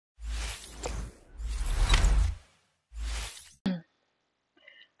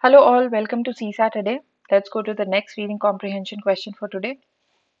Hello all, welcome to CSAT A. Let's go to the next reading comprehension question for today.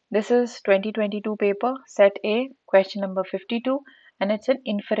 This is 2022 paper, set A, question number 52 and it's an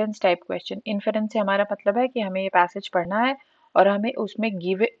inference type question. Inference से हमारा मतलब है कि हमें ये passage पढ़ना है और हमें उसमें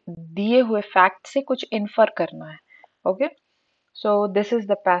दिए हुए fact से कुछ infer करना है. Okay, so this is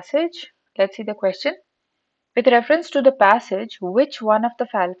the passage. Let's see the question. With reference to the passage, which one of the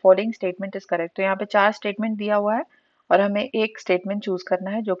following statement is correct? तो यहाँ पे 4 statement दिया हुआ है और हमें एक statement choose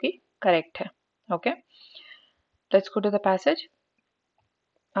करना है जो कि correct है. Okay, let's go to the passage.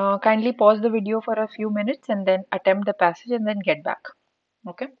 Kindly pause the video for a few minutes and then attempt the passage and then get back.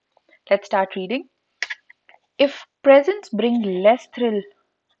 Okay, let's start reading. If presents bring less thrill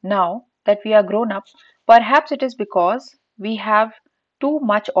now that we are grown up, perhaps it is because we have too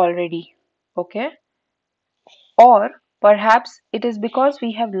much already. Okay, or perhaps it is because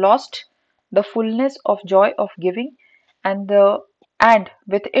we have lost the fullness of joy of giving and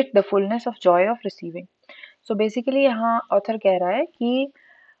with it the fullness of joy of receiving. So basically यहाँ author कह रहा है कि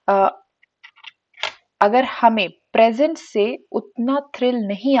अगर हमें present से उतना thrill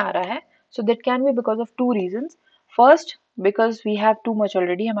नहीं आ रहा है so that can be because of two reasons. First, because we have too much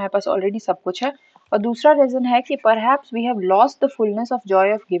already, हमारे पास ऑलरेडी सब कुछ है. और दूसरा रीजन है कि perhaps we have lost the fullness of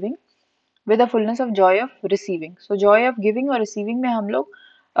Joy of giving with the fullness of joy of receiving. So joy of giving और receiving में हम लोग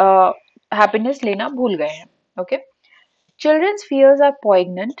happiness लेना भूल गए हैं. Okay. Children's fears are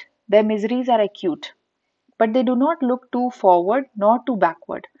poignant, their miseries are acute, but they do not look too forward nor too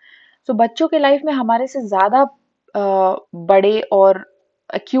backward. So बच्चों के लाइफ में हमारे से ज़्यादा बड़े और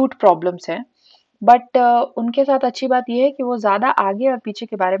acute problems हैं, बट उनके साथ अच्छी बात यह है कि वो ज़्यादा आगे और पीछे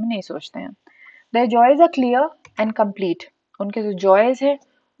के बारे में नहीं सोचते हैं. Their joys are clear and complete. उनके जो joys है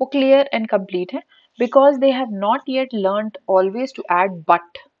वो clear and complete है because they have not yet learned always to add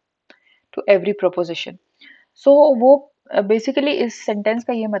but to every proposition. So वो बेसिकली इस सेंटेंस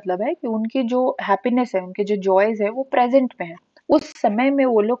का ये मतलब है कि उनकी जो हैप्पीनेस है, उनके जो जॉयज है वो प्रेजेंट में है. उस समय में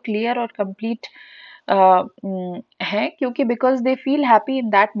वो लोग क्लियर और कंप्लीट हैं क्योंकि because they feel happy in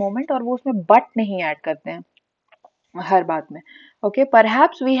that moment और वो उसमें बट नहीं ऐड करते हैं हर बात में. Okay,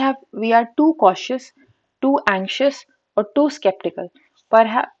 perhaps we are to cautious, to anxious और टू स्केप्टिकल.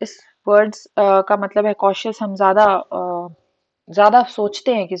 परहैप्स इस वर्ड्स का मतलब है कॉशियस, हम ज्यादा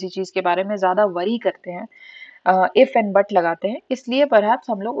सोचते हैं किसी चीज के बारे में, ज्यादा वरी करते हैं, इफ एंड बट लगाते हैं, इसलिए परहैप्स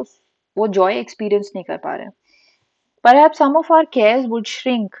हम लोग वो जॉय एक्सपीरियंस नहीं कर पा रहे हैं. Perhaps some of our cares would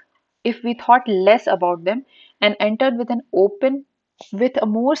shrink if we thought less about them and entered with a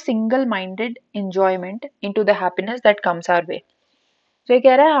more single-minded enjoyment into the happiness that comes our way. So ये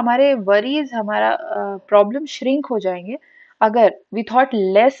कह रहा है हमारे worries, हमारा problem shrink हो जाएंगे अगर we thought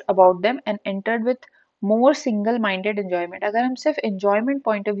less about them and entered with more single-minded enjoyment. अगर हम सिर्फ enjoyment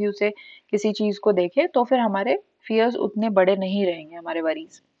point of view से किसी चीज को देखें तो फिर हमारे fears उतने बड़े नहीं रहेंगे, हमारे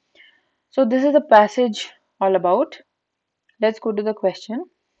worries. So this is the passage all about. Let's go to the question.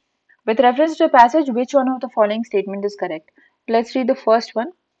 With reference to the passage, which one of the following statement is correct? Let's read the first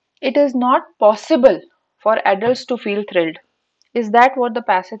one. It is not possible for adults to feel thrilled. Is that what the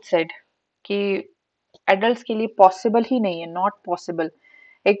passage said? कि adults के लिए possible ही नहीं है, not possible.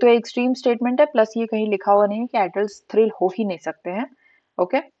 एक तो extreme statement है, plus ये कहीं लिखा हुआ नहीं है कि adults thrill हो ही नहीं सकते हैं.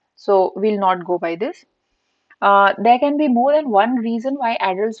 Okay, so we'll not go by this. There can be more than one reason why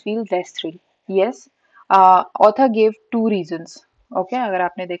adults feel less thrill. Yes, author gave two reasons. Okay, अगर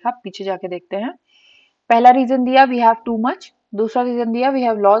आपने देखा पीछे जाके देखते हैं. पहला रीजन दिया we have too much, दूसरा रीजन दिया we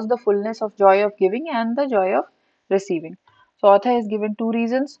have lost the fullness of joy of giving and the joy of receiving. So author has given two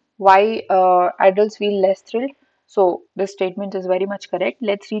reasons why adults feel less thrilled. So this statement is very much correct.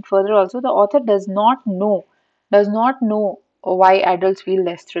 Let's read further also. The author does not know why adults feel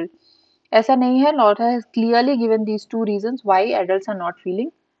less thrilled. ऐसा नहीं है. Author has clearly given these two reasons why adults are not feeling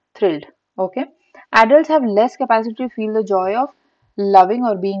thrilled. Okay, adults have less capacity to feel the joy of loving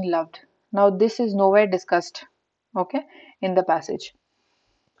or being loved. Now this is nowhere discussed, okay, in the passage,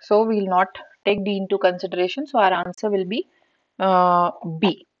 so we will not take D into consideration. So our answer will be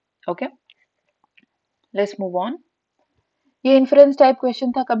B. Okay, let's move on. ये inference type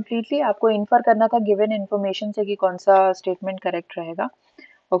question था. Completely आपको infer करना था given information से कि कौन सा statement correct रहेगा.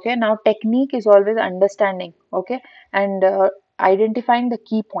 Okay, now technique is always understanding, okay, and identifying the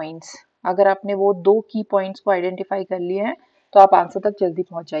key points. अगर आपने वो दो की पॉइंट्स को आइडेंटिफाई कर लिए हैं तो आप आंसर तक जल्दी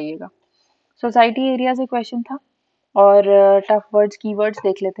पहुंच जाइएगा. सोसाइटी एरिया से क्वेश्चन था और टफ वर्ड्स की वर्ड्स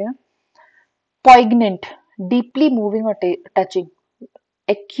देख लेते हैं. पॉइग्नेंट, डीपली मूविंग और टचिंग.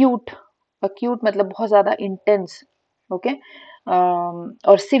 एक्यूट, एक्यूट मतलब बहुत ज्यादा इंटेंस. ओके,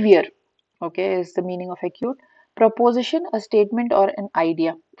 और severe, okay, is the meaning of acute. Preposition, a statement और एन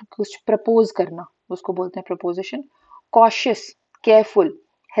आइडिया, कुछ प्रपोज करना, उसको बोलते हैं प्रपोजिशन. Cautious, careful.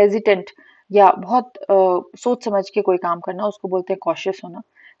 हेजिटेंट या बहुत सोच समझ के कोई काम करना, उसको बोलते हैं कॉशियस होना।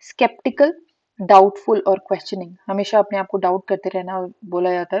 स्केप्टिकल, डाउटफुल और क्वेश्चनिंग, हमेशा अपने आप को डाउट करते रहना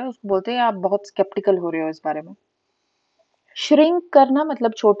बोला जाता है, उसको बोलते हैं आप बहुत स्केप्टिकल हो रहे हो इस बारे में। श्रिंक करना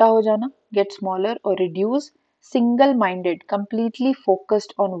मतलब छोटा हो जाना, गेट स्मॉलर और reduce. Single minded, completely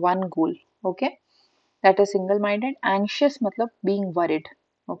focused on one goal, okay, that is single minded. Anxious मतलब बीइंग वरिड,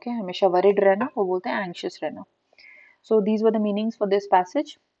 ओके, हमेशा वरिड रहना, वो बोलते हैं एंशियस रहना। So these were the meanings for this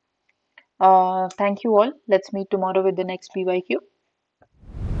passage. Thank you all. Let's meet tomorrow with the next PYQ.